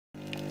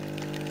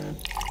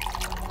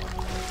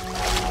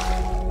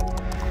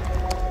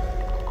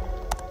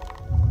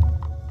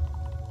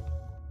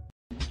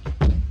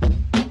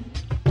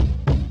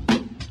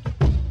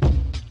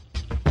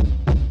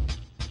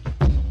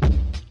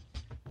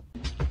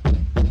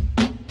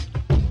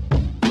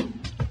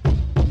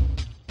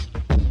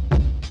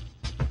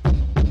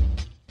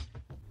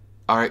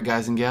Alright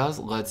guys and gals,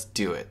 let's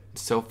do it.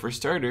 So for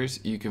starters,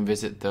 you can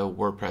visit the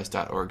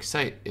WordPress.org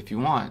site if you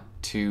want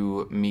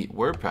to meet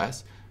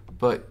WordPress,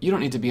 but you don't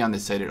need to be on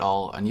this site at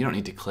all, and you don't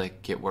need to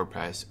click Get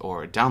WordPress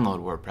or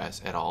download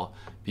WordPress at all,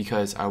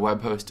 because our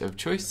web host of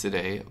choice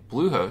today,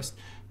 Bluehost,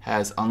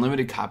 has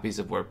unlimited copies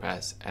of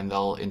WordPress and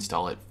they'll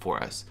install it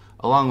for us,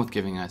 along with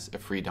giving us a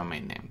free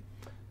domain name.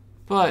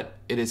 But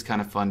it is kind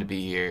of fun to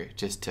be here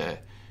just to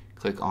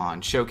click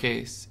on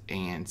Showcase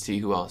and see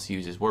who else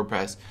uses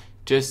WordPress,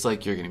 just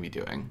like you're going to be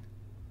doing,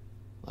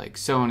 like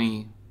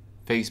Sony,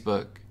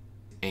 Facebook,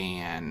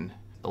 and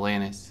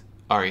Alanis,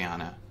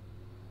 Ariana,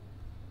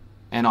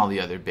 and all the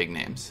other big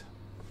names.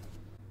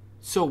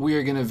 So we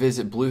are going to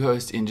visit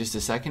Bluehost in just a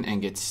second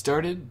and get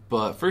started,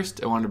 but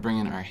first I want to bring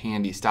in our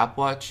handy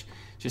stopwatch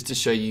just to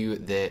show you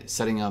that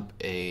setting up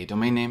a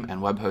domain name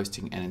and web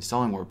hosting and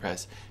installing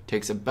WordPress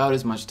takes about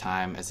as much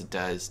time as it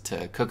does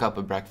to cook up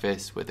a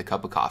breakfast with a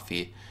cup of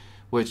coffee,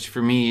 which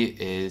for me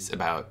is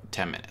about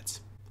 10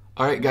 minutes.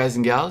 Alright guys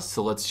and gals,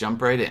 so let's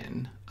jump right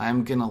in.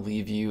 I'm going to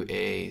leave you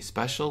a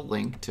special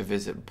link to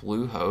visit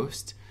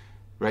Bluehost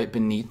right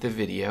beneath the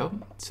video.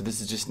 So this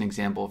is just an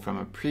example from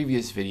a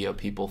previous video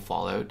people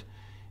followed,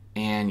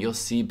 and you'll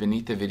see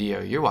beneath the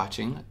video you're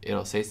watching,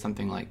 it'll say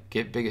something like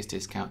Get Biggest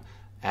Discount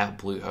at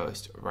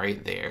Bluehost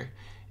right there.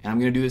 And I'm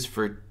going to do this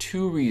for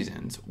two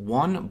reasons.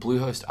 One,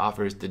 Bluehost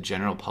offers the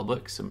general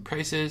public some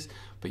prices,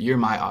 but you're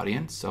my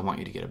audience, so I want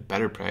you to get a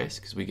better price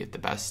because we get the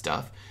best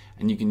stuff,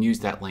 and you can use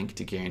that link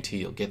to guarantee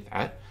you'll get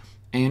that.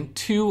 And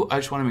two, I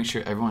just want to make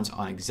sure everyone's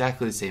on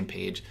exactly the same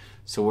page,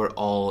 so we're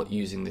all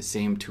using the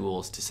same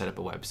tools to set up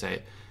a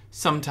website.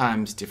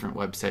 Sometimes different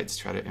websites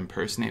try to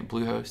impersonate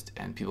Bluehost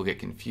and people get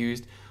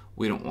confused.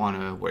 We don't want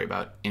to worry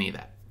about any of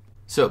that.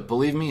 So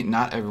believe me,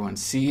 not everyone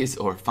sees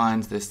or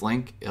finds this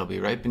link. It'll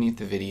be right beneath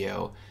the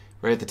video,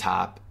 right at the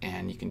top,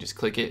 and you can just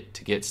click it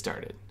to get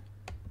started.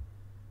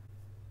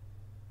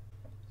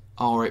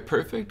 Alright,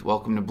 perfect.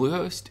 Welcome to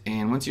Bluehost,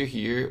 and once you're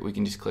here, we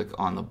can just click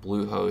on the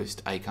Bluehost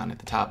icon at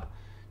the top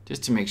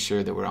just to make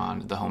sure that we're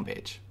on the home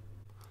page.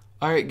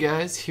 Alright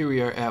guys, here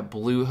we are at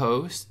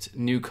Bluehost.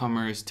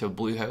 Newcomers to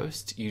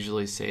Bluehost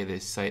usually say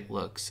this site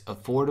looks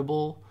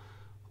affordable,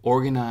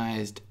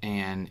 organized,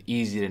 and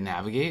easy to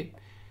navigate,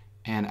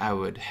 and I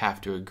would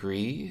have to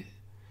agree.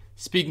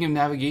 Speaking of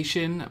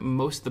navigation,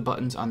 most of the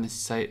buttons on this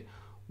site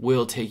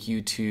will take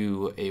you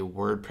to a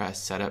WordPress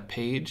setup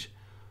page.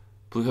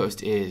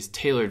 Bluehost is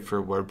tailored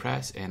for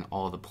WordPress, and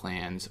all the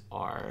plans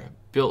are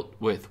built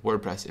with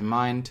WordPress in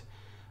mind.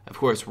 Of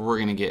course, we're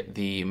going to get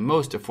the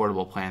most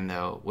affordable plan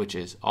though, which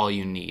is all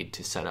you need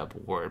to set up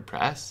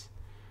WordPress.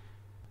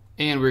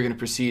 And we're going to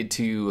proceed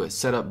to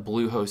set up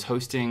Bluehost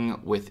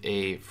hosting with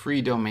a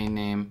free domain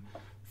name,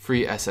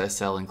 free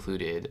SSL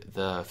included,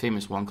 the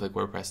famous one-click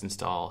WordPress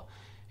install,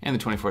 and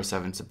the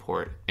 24/7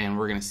 support. And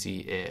we're going to see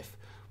if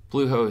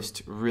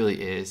Bluehost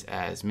really is,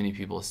 as many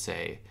people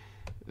say,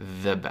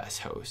 the best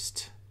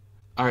host.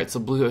 Alright, so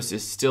Bluehost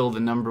is still the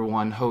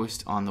 #1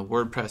 host on the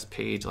WordPress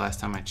page last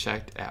time I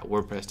checked at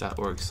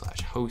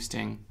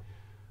wordpress.org/hosting.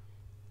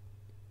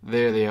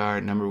 There they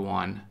are,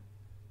 #1.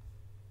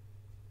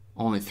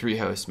 Only 3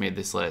 hosts made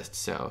this list,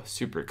 so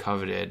super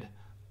coveted,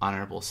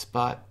 honorable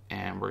spot,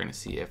 and we're going to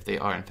see if they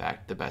are in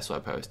fact the best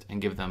web host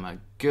and give them a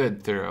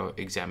good thorough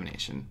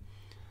examination.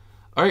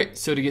 Alright,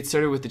 so to get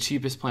started with the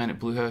cheapest plan at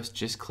Bluehost,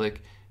 just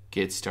click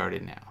Get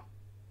Started Now.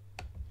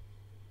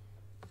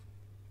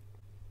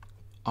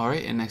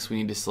 Alright, and next we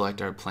need to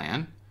select our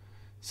plan.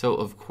 So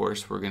of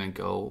course we're going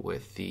to go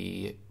with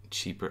the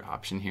cheaper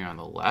option here on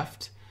the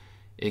left.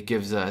 It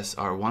gives us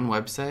our one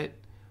website.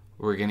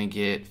 We're going to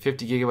get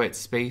 50 gigabyte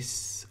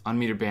space,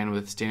 unmetered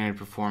bandwidth, standard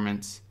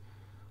performance,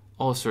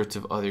 all sorts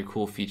of other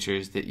cool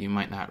features that you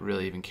might not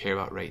really even care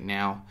about right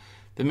now.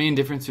 The main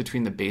difference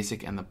between the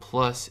basic and the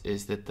plus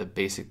is that the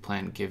basic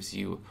plan gives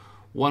you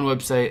one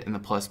website and the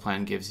plus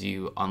plan gives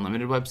you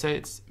unlimited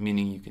websites,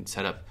 meaning you can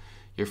set up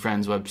your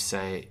friend's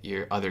website,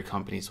 your other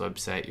company's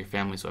website, your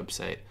family's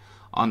website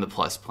on the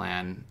plus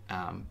plan.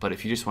 But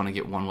if you just want to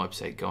get one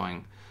website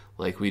going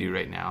like we do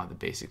right now, the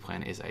basic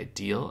plan is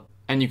ideal,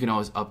 and you can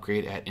always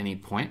upgrade at any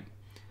point.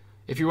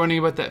 If you're wondering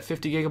about that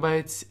 50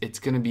 gigabytes, it's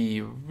going to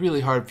be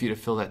really hard for you to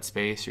fill that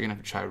space. You're going to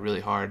have to try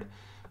really hard.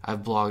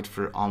 I've blogged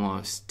for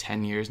almost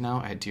 10 years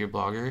now at Dear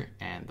Blogger,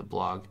 and the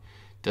blog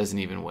doesn't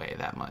even weigh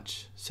that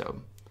much.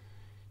 So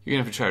you're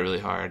going to have to try really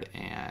hard,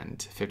 and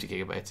 50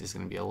 gigabytes is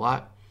going to be a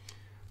lot.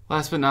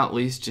 Last but not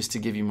least, just to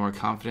give you more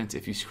confidence,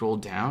 if you scroll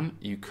down,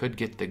 you could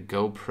get the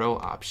Go Pro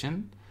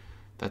option.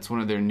 That's one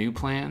of their new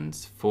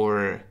plans.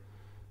 For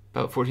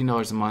about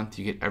 $14 a month,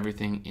 you get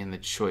everything in the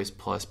Choice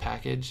Plus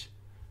package,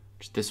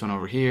 which is this one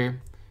over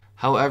here.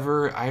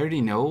 However, I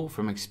already know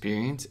from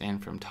experience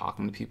and from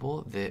talking to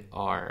people that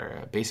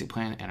our basic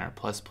plan and our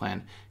plus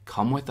plan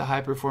come with a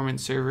high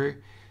performance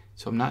server,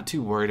 so I'm not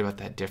too worried about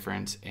that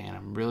difference, and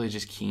I'm really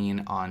just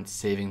keen on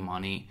saving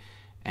money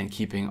and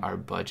keeping our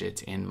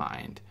budget in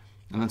mind.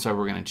 And that's why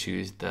we're going to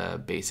choose the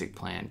basic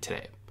plan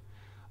today.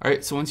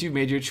 Alright, so once you've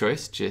made your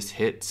choice, just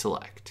hit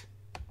select.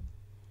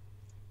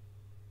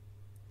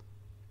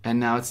 And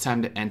now it's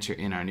time to enter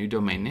in our new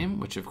domain name,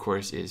 which of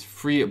course is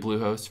free at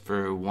Bluehost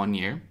for 1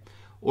 year.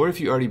 Or if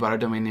you already bought a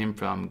domain name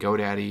from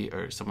GoDaddy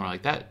or somewhere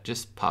like that,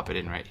 just pop it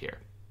in right here.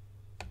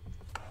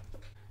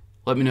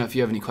 Let me know if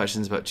you have any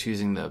questions about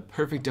choosing the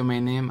perfect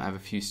domain name. I have a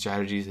few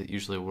strategies that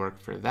usually work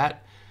for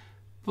that,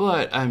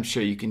 but I'm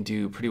sure you can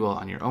do pretty well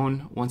on your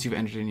own. Once you've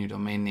entered in your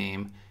domain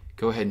name,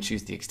 go ahead and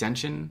choose the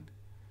extension.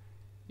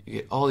 You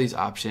get all these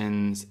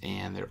options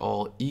and they're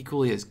all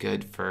equally as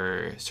good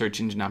for search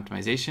engine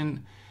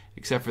optimization,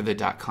 except for the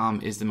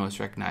 .com is the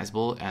most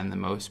recognizable and the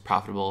most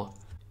profitable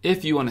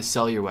if you want to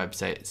sell your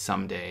website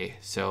someday.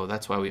 So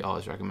that's why we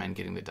always recommend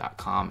getting the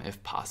 .com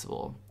if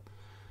possible.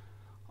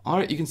 All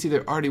right, you can see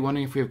they're already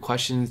wondering if we have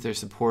questions. Their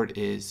support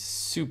is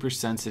super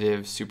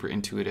sensitive, super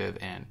intuitive,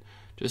 and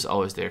just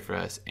always there for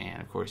us.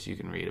 And of course, you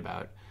can read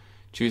about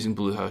choosing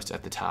Bluehost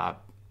at the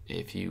top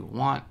if you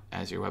want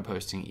as your web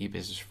hosting,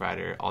 e-business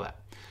provider, all that.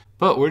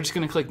 But we're just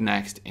going to click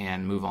next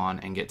and move on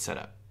and get set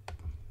up.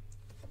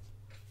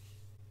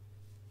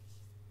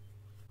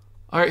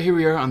 All right, here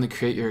we are on the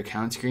create your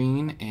account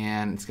screen,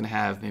 and it's going to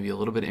have maybe a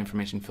little bit of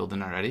information filled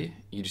in already.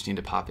 You just need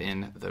to pop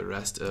in the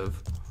rest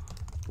of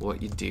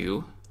what you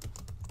do.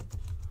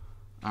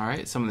 All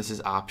right, some of this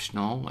is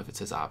optional. If it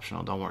says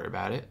optional, don't worry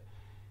about it.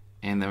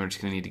 And then we're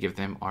just going to need to give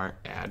them our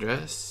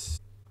address.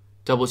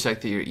 Double check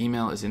that your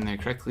email is in there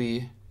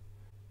correctly.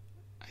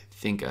 I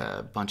think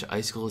a bunch of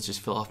icicles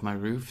just fell off my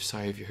roof.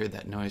 Sorry if you heard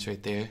that noise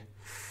right there.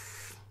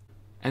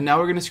 And now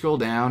we're going to scroll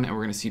down and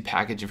we're going to see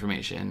package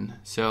information.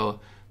 So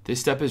this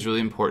step is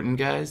really important,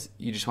 guys.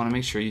 You just want to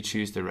make sure you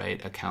choose the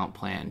right account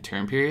plan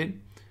term period.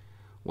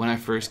 When I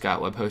first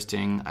got web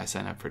hosting, I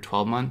signed up for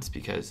 12 months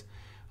because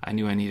I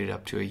knew I needed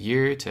up to a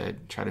year to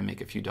try to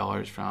make a few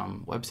dollars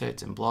from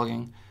websites and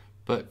blogging,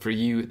 but for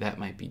you, that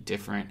might be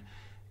different.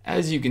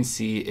 As you can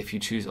see, if you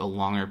choose a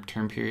longer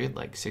term period,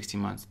 like 60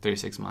 months,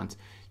 36 months,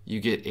 you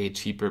get a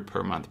cheaper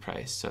per month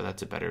price, so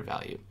that's a better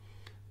value.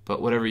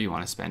 But whatever you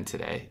want to spend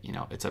today,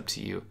 it's up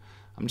to you.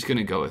 I'm just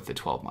gonna go with the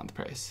 12-month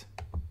price.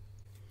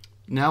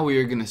 Now we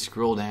are gonna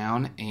scroll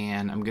down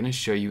and I'm gonna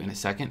show you in a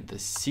second the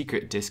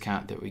secret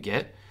discount that we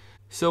get.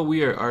 So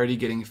we are already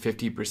getting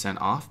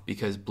 50% off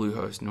because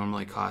Bluehost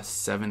normally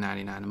costs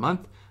 $7.99 a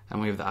month, and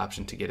we have the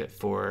option to get it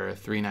for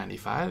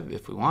 $3.95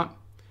 if we want.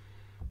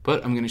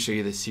 But I'm going to show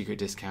you the secret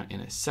discount in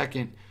a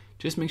second.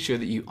 Just make sure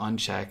that you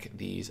uncheck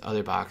these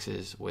other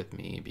boxes with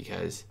me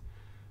because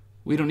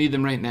we don't need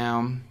them right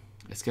now.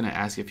 It's going to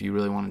ask if you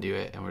really want to do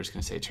it, and we're just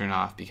going to say turn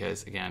off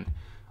because, again,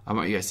 I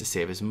want you guys to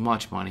save as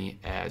much money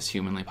as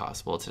humanly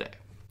possible today.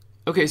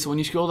 Okay, so when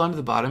you scroll down to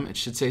the bottom, it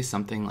should say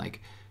something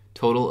like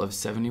total of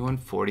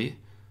 $71.40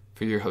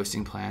 for your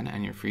hosting plan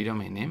and your free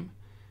domain name,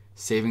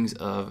 savings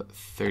of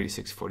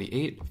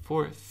 $36.48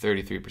 for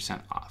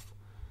 33% off.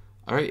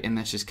 All right, and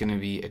that's just going to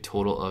be a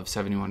total of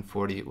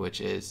 $71.40, which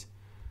is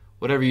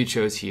whatever you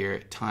chose here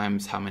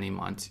times how many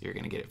months you're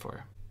going to get it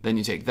for. Then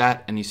you take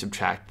that and you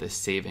subtract the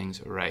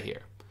savings right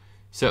here.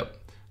 So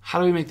how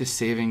do we make the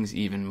savings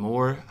even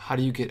more? How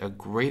do you get a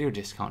greater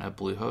discount at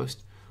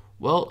Bluehost?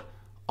 Well,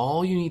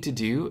 all you need to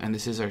do, and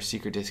this is our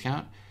secret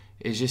discount,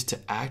 is just to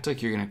act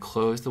like you're going to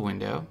close the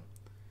window,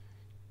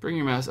 bring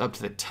your mouse up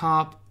to the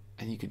top,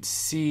 and you could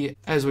see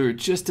as we were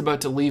just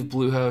about to leave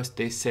Bluehost,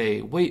 they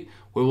say, wait,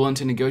 we're willing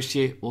to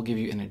negotiate. We'll give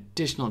you an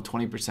additional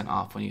 20%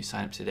 off when you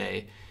sign up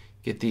today.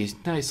 Get these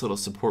nice little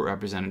support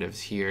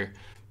representatives here.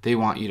 They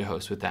want you to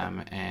host with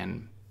them,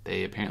 and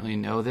they apparently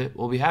know that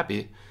we'll be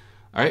happy.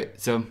 All right,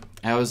 so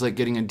I always like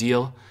getting a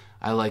deal.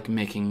 I like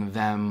making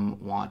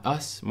them want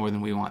us more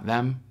than we want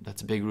them.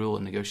 That's a big rule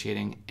in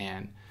negotiating,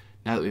 and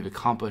now that we've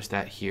accomplished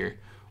that here,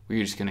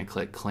 we're just going to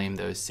click claim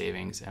those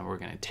savings and we're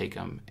going to take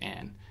them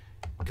and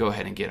go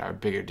ahead and get our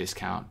bigger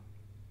discount,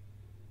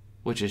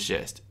 which is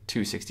just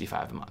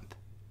 $265 a month.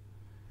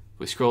 If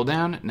we scroll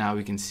down, now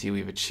we can see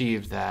we've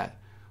achieved that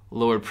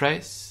lower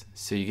price.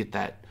 So you get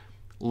that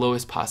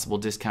lowest possible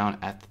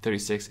discount at the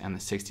 36 and the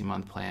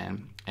 60-month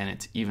plan, and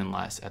it's even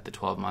less at the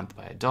 12-month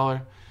by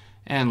 $1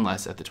 and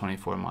less at the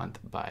 24-month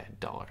by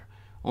 $1.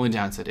 Only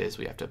downside is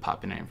we have to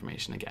pop in our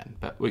information again,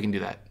 but we can do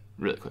that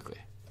really quickly.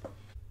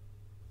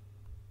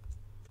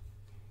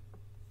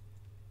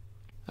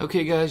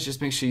 Okay guys,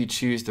 just make sure you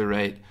choose the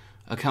right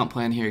account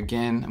plan here.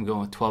 Again, I'm going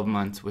with 12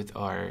 months with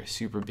our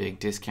super big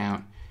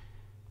discount.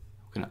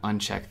 We're going to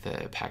uncheck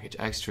the package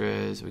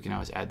extras. We can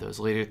always add those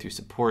later through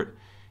support.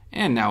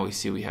 And now we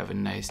see we have a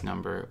nice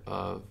number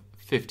of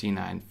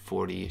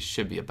 $59.40.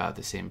 Should be about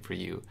the same for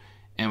you.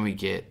 And we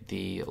get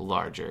the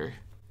larger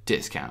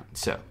discount.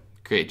 So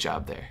great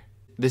job there.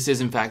 This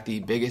is in fact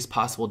the biggest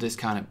possible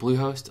discount at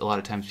Bluehost. A lot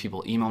of times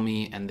people email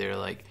me and they're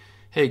like,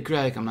 hey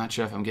Greg, I'm not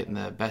sure if I'm getting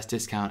the best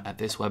discount at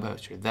this web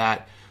host or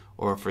that,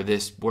 or for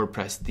this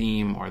WordPress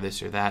theme or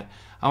this or that.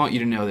 I want you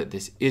to know that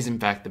this is in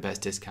fact the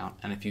best discount.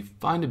 And if you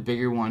find a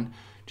bigger one,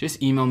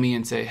 just email me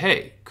and say,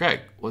 hey Greg,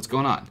 what's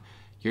going on?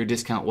 Your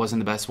discount wasn't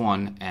the best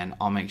one, and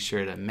I'll make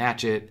sure to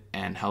match it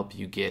and help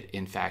you get,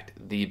 in fact,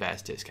 the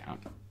best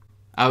discount.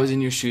 I was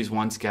in your shoes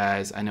once,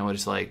 guys. I know what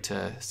it's like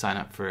to sign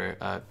up for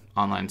an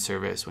online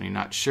service when you're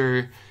not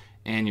sure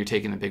and you're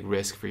taking a big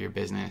risk for your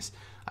business.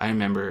 I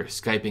remember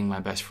Skyping my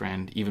best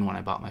friend even when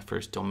I bought my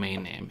first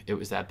domain name. It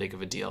was that big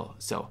of a deal.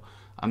 So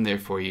I'm there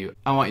for you.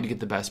 I want you to get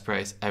the best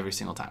price every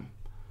single time.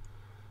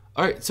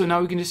 All right, so now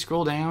we can just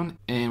scroll down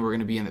and we're going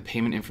to be in the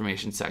payment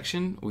information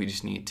section. We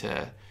just need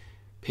to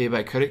pay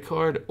by credit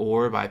card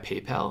or by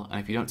PayPal. And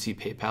if you don't see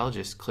PayPal,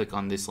 just click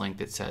on this link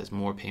that says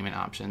more payment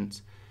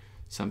options.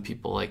 Some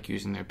people like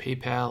using their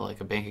PayPal,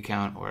 like a bank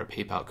account or a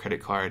PayPal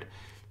credit card.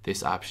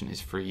 This option is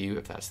for you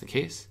if that's the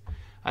case.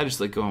 I just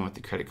like going with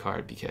the credit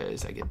card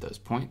because I get those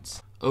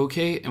points.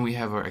 Okay, and we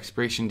have our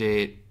expiration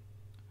date.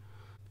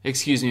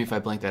 Excuse me if I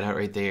blanked that out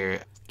right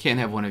there. Can't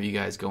have one of you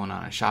guys going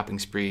on a shopping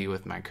spree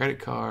with my credit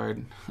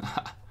card.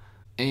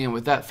 And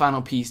with that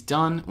final piece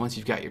done, once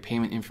you've got your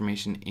payment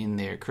information in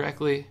there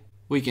correctly,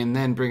 we can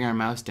then bring our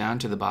mouse down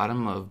to the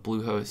bottom of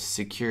Bluehost's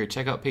secure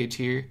checkout page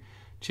here.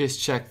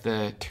 Just check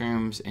the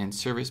terms and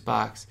service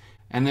box.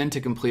 And then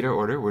to complete our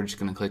order, we're just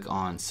going to click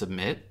on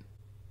submit.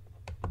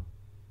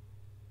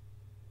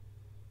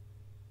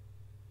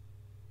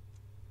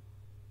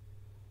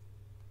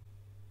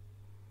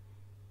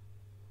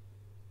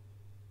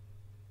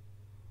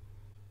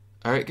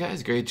 Alright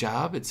guys, great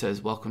job. It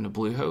says welcome to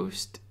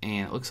Bluehost,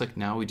 and it looks like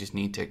now we just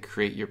need to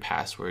create your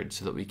password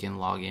so that we can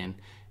log in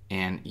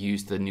and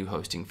use the new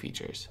hosting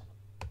features.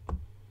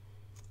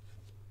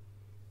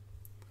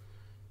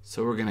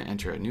 So we're going to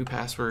enter a new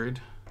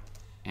password,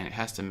 and it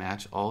has to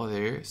match all of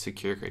their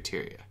secure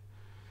criteria.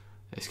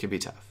 This could be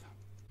tough.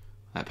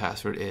 That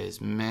password is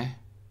meh,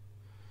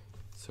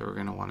 so we're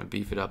going to want to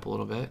beef it up a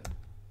little bit.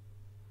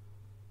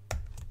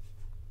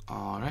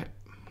 Alright,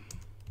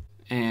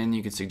 and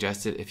you can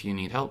suggest it if you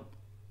need help.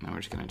 Now we're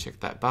just going to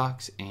check that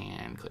box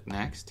and click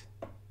next.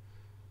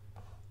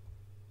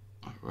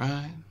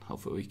 Alright,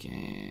 hopefully we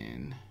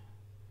can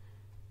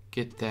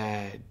get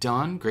that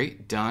done.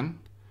 Great, done.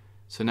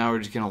 So now we're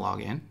just going to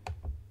log in.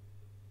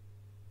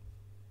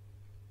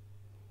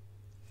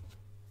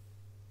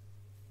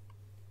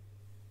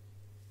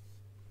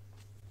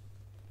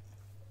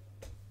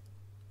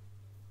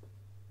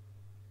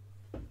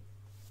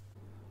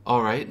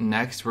 Alright,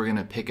 next we're going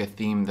to pick a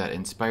theme that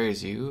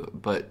inspires you,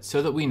 but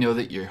so that we know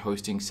that your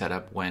hosting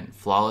setup went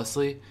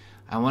flawlessly,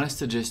 I want us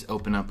to just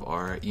open up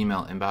our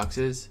email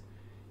inboxes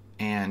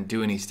and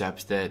do any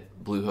steps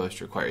that Bluehost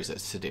requires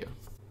us to do.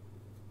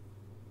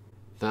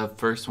 The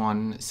first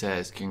one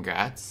says,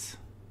 congrats.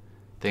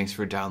 Thanks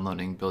for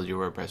downloading Build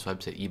Your WordPress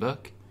Website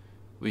ebook.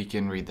 We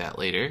can read that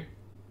later.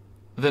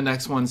 The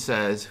next one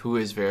says, who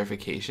is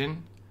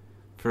verification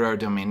for our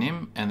domain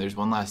name, and there's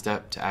one last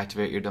step to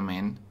activate your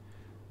domain.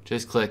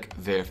 Just click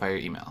verify your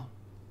email.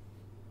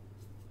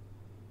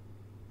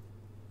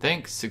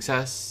 Thanks,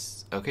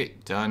 success. Okay,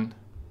 done.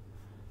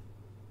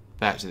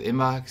 Back to the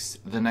inbox.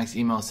 The next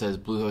email says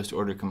Bluehost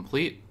order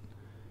complete.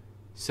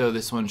 So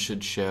this one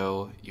should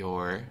show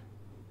your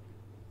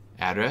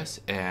address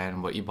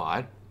and what you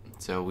bought.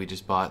 So we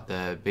just bought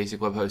the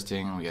basic web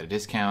hosting, we got a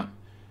discount,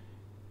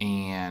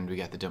 and we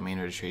got the domain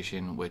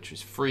registration, which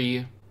is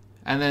free.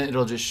 And then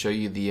it'll just show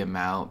you the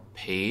amount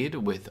paid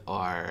with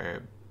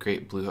our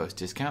great Bluehost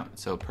discount,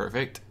 so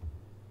perfect.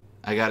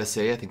 I gotta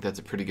say, I think that's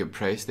a pretty good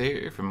price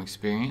there from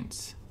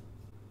experience.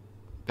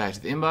 Back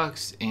to the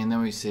inbox, and then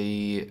we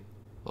see,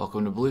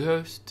 welcome to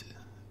Bluehost.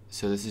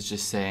 So this is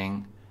just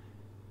saying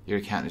your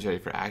account is ready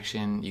for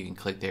action. You can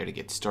click there to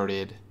get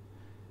started,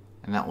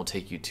 and that will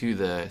take you to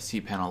the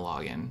cPanel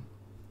login.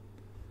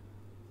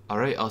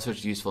 Alright, all sorts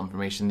of useful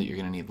information that you're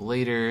gonna need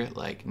later,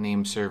 like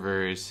name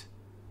servers.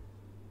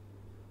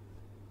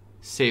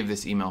 Save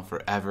this email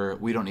forever.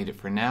 We don't need it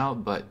for now,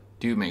 but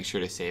do make sure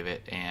to save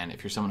it, and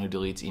if you're someone who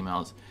deletes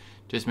emails,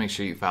 just make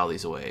sure you file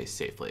these away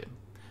safely.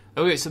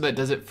 Okay, so that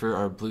does it for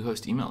our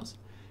Bluehost emails.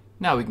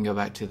 Now we can go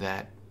back to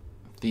that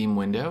theme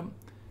window,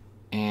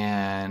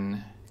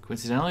 and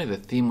coincidentally the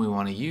theme we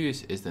want to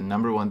use is the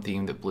 #1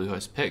 theme that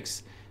Bluehost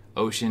picks,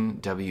 Ocean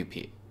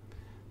WP.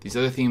 These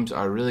other themes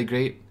are really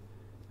great.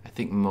 I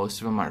think most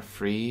of them are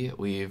free.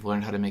 We've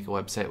learned how to make a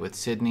website with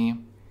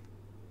Sydney.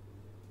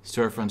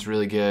 Storefront's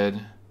really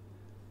good.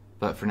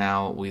 But for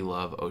now, we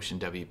love Ocean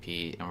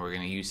WP, and we're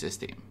going to use this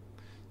theme.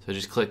 So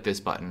just click this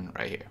button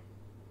right here.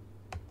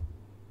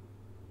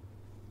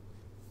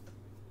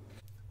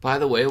 By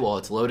the way, while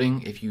it's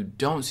loading, if you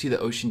don't see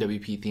the Ocean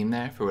WP theme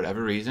there for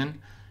whatever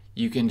reason,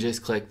 you can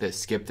just click the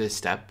skip this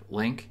step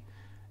link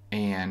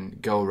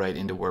and go right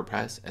into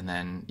WordPress, and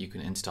then you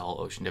can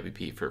install Ocean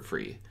WP for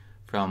free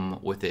from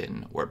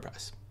within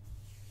WordPress.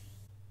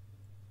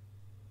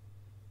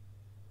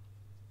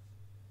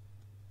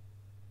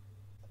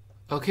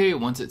 Okay,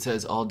 once it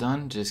says all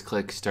done, just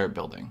click Start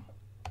Building.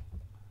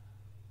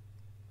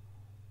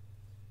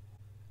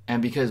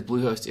 And because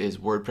Bluehost is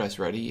WordPress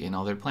ready in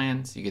all their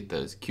plans, you get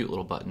those cute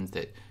little buttons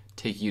that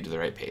take you to the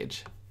right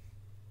page.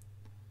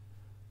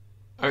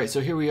 Alright, so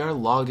here we are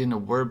logged into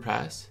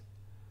WordPress.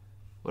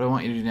 What I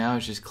want you to do now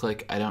is just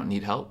click I don't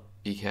need help,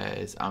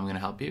 because I'm going to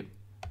help you.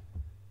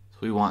 So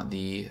we want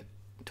the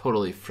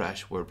totally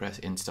fresh WordPress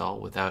install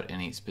without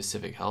any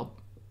specific help.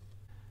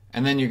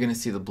 And then you're going to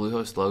see the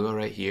Bluehost logo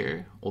right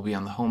here. We'll be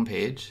on the home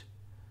page.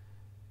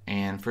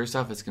 And first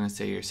off, it's going to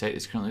say your site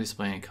is currently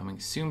displaying a coming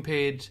soon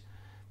page.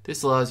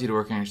 This allows you to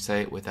work on your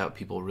site without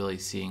people really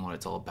seeing what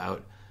it's all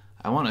about.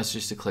 I want us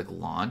just to click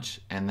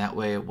launch, and that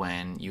way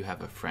when you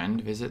have a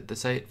friend visit the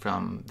site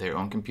from their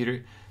own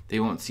computer, they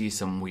won't see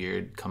some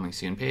weird coming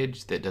soon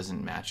page that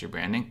doesn't match your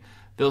branding.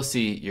 They'll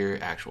see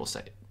your actual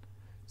site.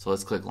 So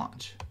let's click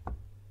launch.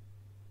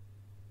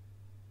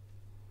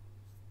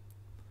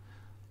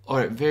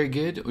 Alright, very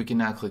good. We can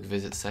now click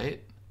visit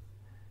site,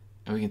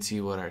 and we can see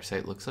what our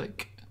site looks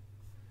like.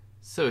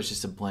 So it's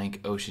just a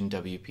blank Ocean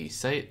WP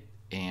site,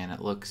 and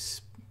it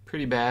looks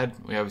pretty bad.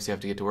 We obviously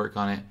have to get to work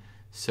on it,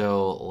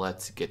 so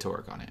let's get to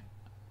work on it.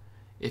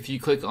 If you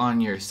click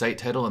on your site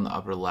title in the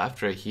upper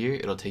left right here,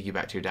 it'll take you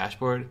back to your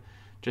dashboard,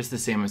 just the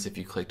same as if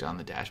you clicked on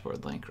the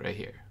dashboard link right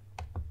here.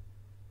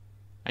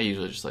 I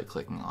usually just like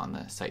clicking on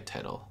the site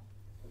title,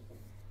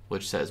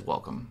 which says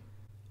welcome.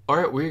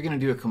 Alright, we're going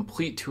to do a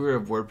complete tour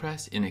of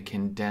WordPress in a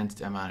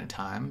condensed amount of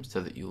time so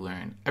that you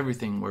learn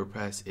everything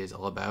WordPress is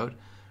all about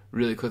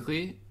really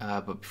quickly.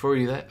 But before we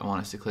do that, I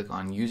want us to click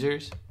on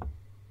users,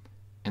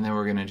 and then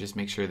we're going to just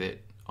make sure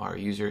that our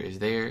user is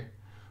there.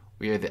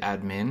 We are the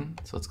admin,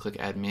 so let's click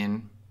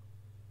admin.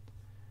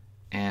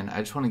 And I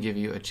just want to give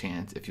you a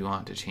chance if you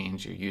want to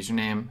change your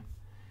username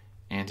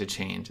and to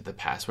change the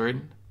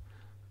password.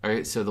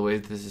 Alright, so the way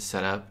that this is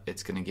set up,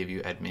 it's going to give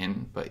you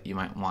admin, but you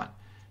might want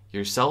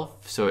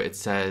yourself, so it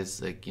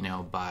says, like, you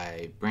know,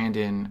 by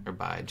Brandon or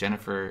by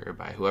Jennifer or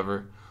by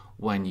whoever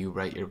when you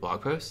write your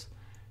blog post.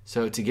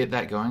 So to get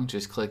that going,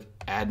 just click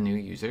add new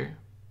user,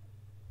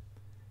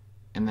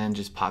 and then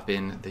just pop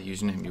in the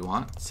username you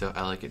want. So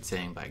I like it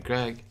saying by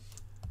Greg,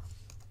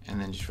 and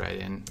then just write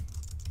in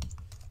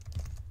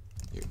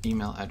your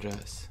email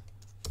address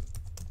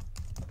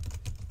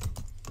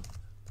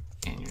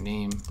and your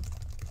name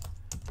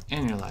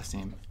and your last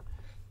name.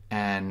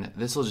 And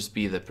this will just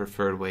be the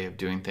preferred way of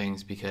doing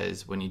things,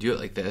 because when you do it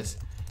like this,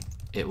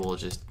 it will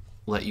just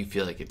let you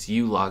feel like it's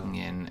you logging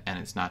in, and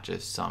it's not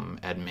just some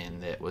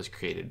admin that was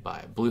created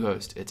by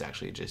Bluehost. It's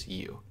actually just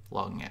you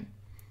logging in.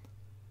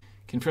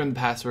 Confirm the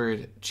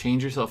password,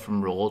 change yourself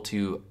from role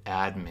to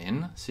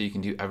admin so you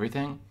can do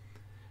everything.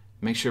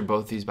 Make sure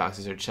both these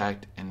boxes are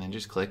checked, and then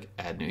just click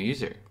add new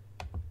user.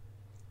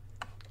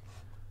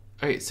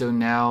 Alright, so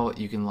now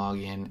you can log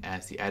in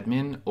as the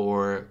admin,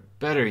 or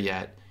better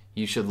yet,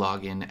 you should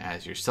log in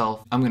as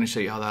yourself. I'm going to show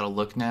you how that'll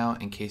look now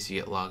in case you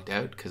get logged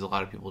out, because a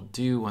lot of people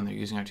do when they're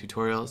using our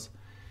tutorials.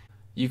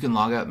 You can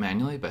log out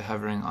manually by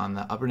hovering on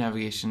the upper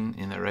navigation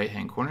in the right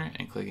hand corner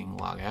and clicking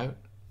log out.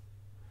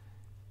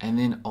 And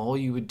then all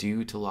you would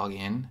do to log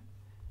in,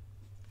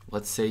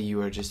 let's say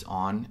you are just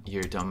on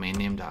your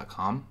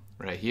domainname.com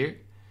right here,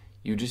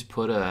 you just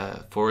put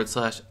a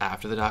 /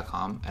 after the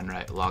 .com and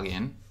write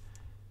login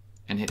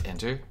and hit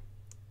enter.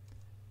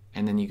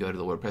 And then you go to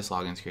the WordPress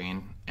login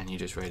screen and you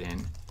just write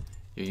in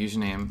your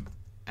username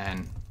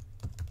and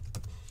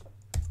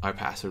our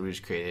password we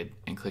just created,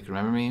 and click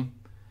remember me,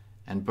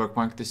 and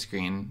bookmark the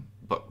screen,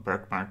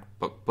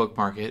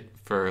 bookmark it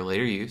for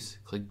later use.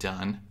 Click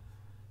done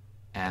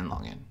and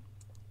log in.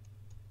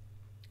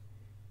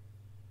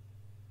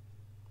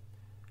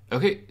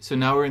 Okay, so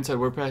now we're inside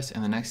WordPress,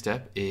 and the next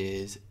step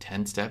is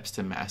 10 steps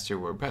to master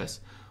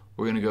WordPress.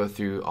 We're going to go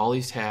through all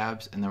these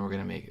tabs, and then we're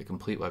going to make a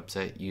complete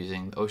website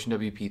using the Ocean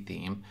WP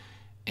theme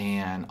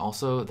and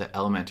also the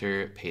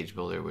Elementor page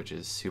builder, which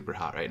is super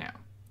hot right now.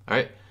 All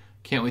right,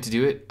 can't wait to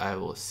do it. I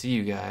will see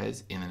you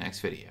guys in the next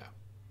video.